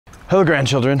Hello,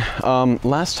 grandchildren.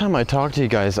 Last time I talked to you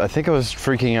guys, I think I was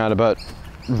freaking out about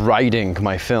writing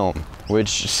my film,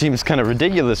 which seems kind of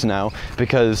ridiculous now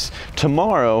because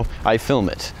tomorrow I film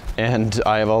it. And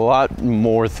I have a lot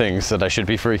more things that I should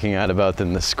be freaking out about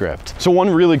than the script. So one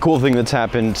really cool thing that's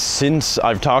happened since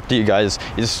I've talked to you guys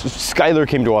is Skylar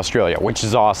came to Australia, which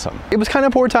is awesome. It was kind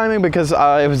of poor timing because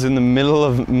I was in the middle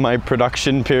of my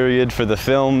production period for the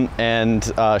film and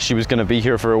she was gonna be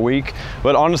here for a week.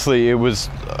 But honestly, it was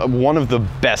one of the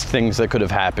best things that could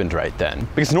have happened right then.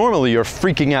 Because normally you're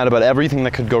freaking out about everything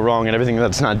that could go wrong and everything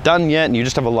that's not done yet, and you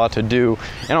just have a lot to do.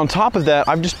 And on top of that,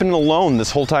 I've just been alone this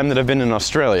whole time that I've been in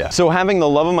Australia. So having the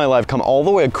love of my life come all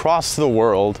the way across the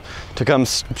world to come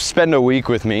spend a week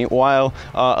with me, while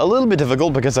a little bit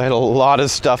difficult because I had a lot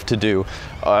of stuff to do,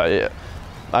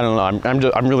 I don't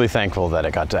know, I'm really thankful that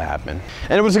it got to happen.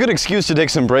 And it was a good excuse to take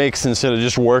some breaks instead of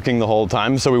just working the whole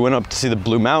time. So we went up to see the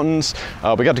Blue Mountains.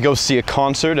 We got to go see a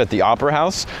concert at the Opera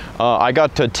House. I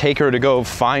got to take her to go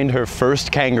find her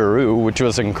first kangaroo, which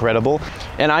was incredible.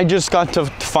 And I just got to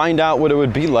find out what it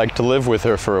would be like to live with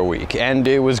her for a week. And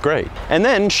it was great. And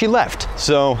then she left.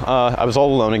 So I was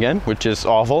all alone again, which is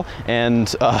awful.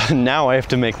 And now I have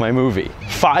to make my movie.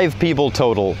 5 people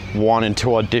total wanted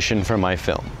to audition for my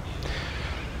film.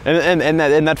 And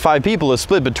that 5 people is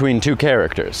split between 2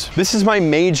 characters. This is my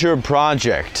major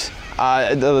project.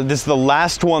 This is the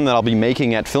last one that I'll be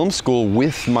making at film school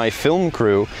with my film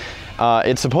crew.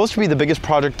 It's supposed to be the biggest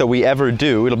project that we ever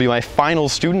do. It'll be my final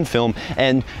student film,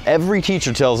 and every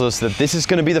teacher tells us that this is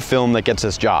going to be the film that gets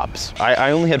us jobs.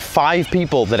 I only had 5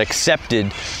 people that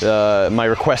accepted my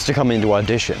request to come into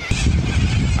audition.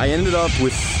 I ended up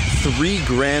with 3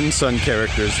 grandson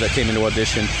characters that came into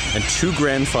audition and 2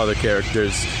 grandfather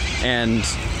characters, and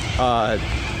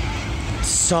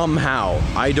somehow,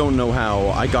 I don't know how,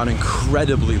 I got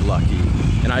incredibly lucky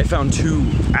and I found 2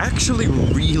 actually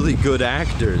really good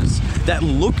actors that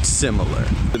looked similar.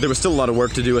 There was still a lot of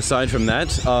work to do aside from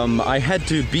that. I had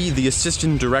to be the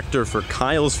assistant director for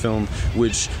Kyle's film,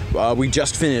 which we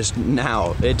just finished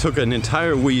now. It took an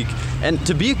entire week, and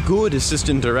to be a good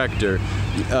assistant director,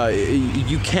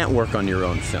 you can't work on your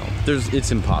own film.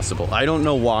 It's impossible. I don't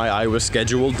know why I was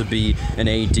scheduled to be an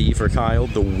AD for Kyle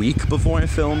the week before I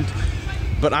filmed,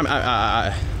 but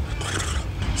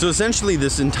So essentially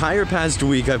this entire past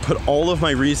week I put all of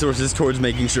my resources towards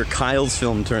making sure Kyle's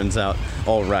film turns out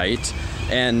all right,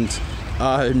 and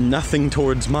nothing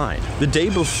towards mine. The day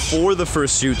before the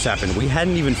first shoots happened, we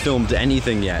hadn't even filmed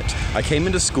anything yet. I came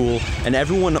into school and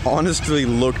everyone honestly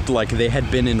looked like they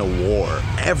had been in a war.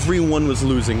 Everyone was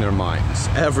losing their minds.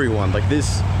 Everyone. Like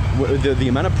this, the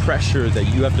amount of pressure that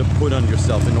you have to put on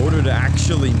yourself in order to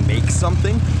actually make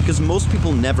something, because most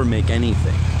people never make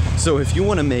anything. So if you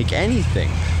want to make anything,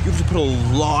 you have to put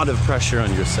a lot of pressure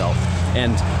on yourself.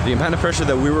 And the amount of pressure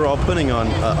that we were all putting on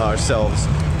ourselves,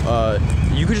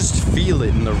 you could just feel it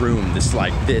in the room,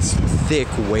 this thick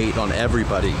weight on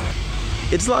everybody.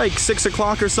 It's like 6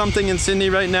 o'clock or something in Sydney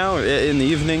right now, in the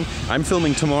evening. I'm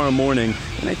filming tomorrow morning,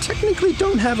 and I technically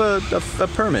don't have a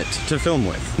permit to film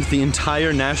with. The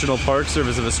entire National Park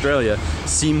Service of Australia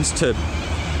seems to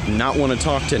not want to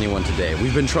talk to anyone today.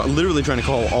 We've been literally trying to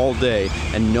call all day,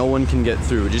 and no one can get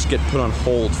through. We just get put on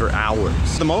hold for hours.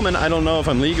 At the moment, I don't know if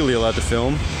I'm legally allowed to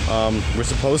film. We're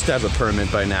supposed to have a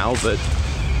permit by now, but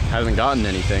haven't gotten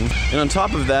anything. And on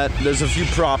top of that, there's a few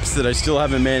props that I still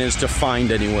haven't managed to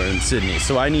find anywhere in Sydney.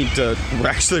 So I need to,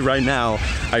 actually right now,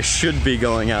 I should be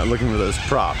going out looking for those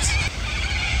props.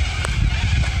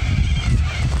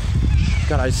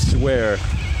 God, I swear,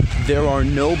 there are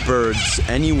no birds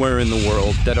anywhere in the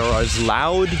world that are as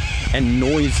loud and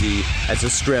noisy as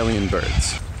Australian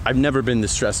birds. I've never been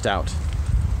this stressed out.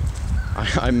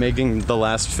 I'm making the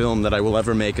last film that I will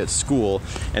ever make at school,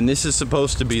 and this is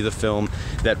supposed to be the film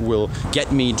that will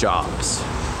get me jobs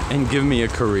and give me a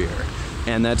career.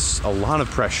 And that's a lot of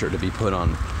pressure to be put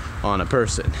on a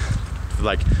person.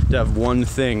 Like, to have one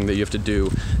thing that you have to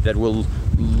do that will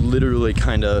literally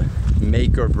kind of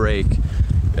make or break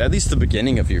at least the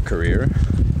beginning of your career.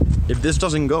 If this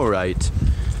doesn't go right,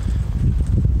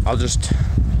 I'll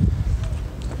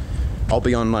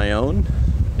be on my own,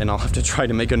 and I'll have to try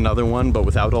to make another one, but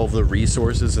without all the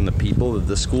resources and the people that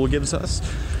the school gives us,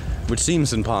 which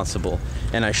seems impossible.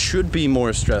 And I should be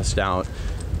more stressed out,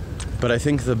 but I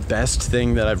think the best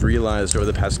thing that I've realized over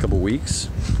the past couple weeks,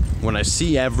 when I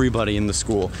see everybody in the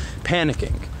school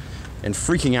panicking and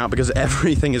freaking out because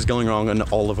everything is going wrong on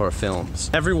all of our films.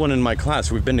 Everyone in my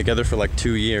class, we've been together for like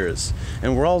 2 years,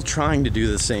 and we're all trying to do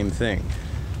the same thing.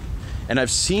 And I've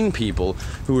seen people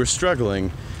who are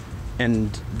struggling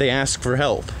and they ask for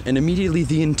help, and immediately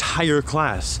the entire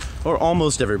class or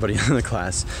almost everybody in the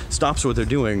class, stops what they're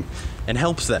doing and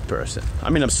helps that person. I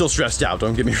mean, I'm still stressed out,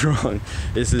 don't get me wrong.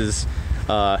 This is,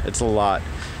 it's a lot.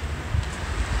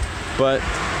 But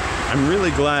I'm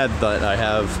really glad that I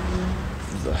have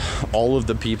all of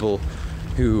the people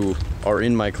who are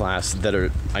in my class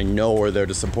that I know are there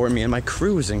to support me, and my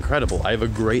crew is incredible. I have a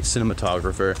great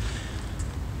cinematographer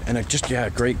and a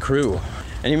great crew.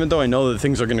 And even though I know that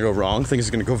things are gonna go wrong, things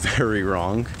are gonna go very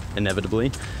wrong,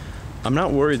 inevitably, I'm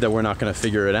not worried that we're not gonna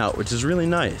figure it out, which is really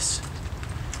nice.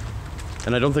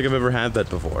 And I don't think I've ever had that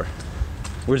before.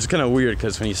 Which is kind of weird,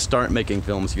 because when you start making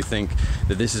films, you think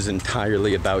that this is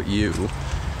entirely about you,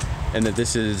 and that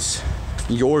this is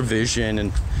your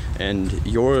vision, and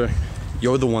you're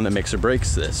the one that makes or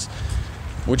breaks this.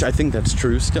 Which I think that's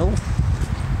true still,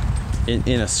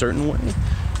 in a certain way.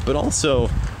 But also,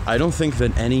 I don't think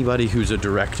that anybody who's a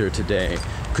director today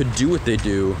could do what they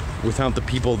do without the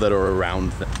people that are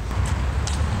around them.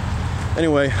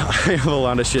 Anyway, I have a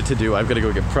lot of shit to do. I've got to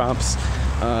go get props.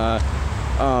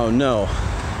 Oh no.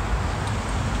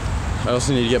 I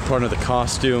also need to get part of the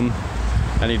costume.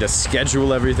 I need to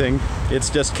schedule everything.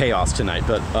 It's just chaos tonight,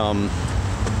 but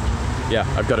yeah,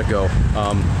 I've got to go.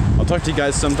 I'll talk to you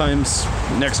guys sometimes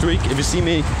next week. If you see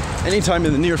me anytime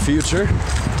in the near future,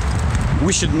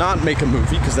 we should not make a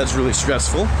movie because that's really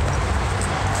stressful.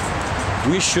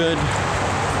 We should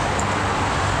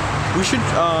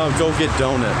go get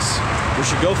donuts. We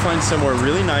should go find somewhere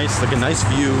really nice, like a nice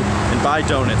view, and buy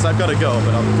donuts. I've got to go,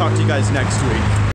 but I'll talk to you guys next week.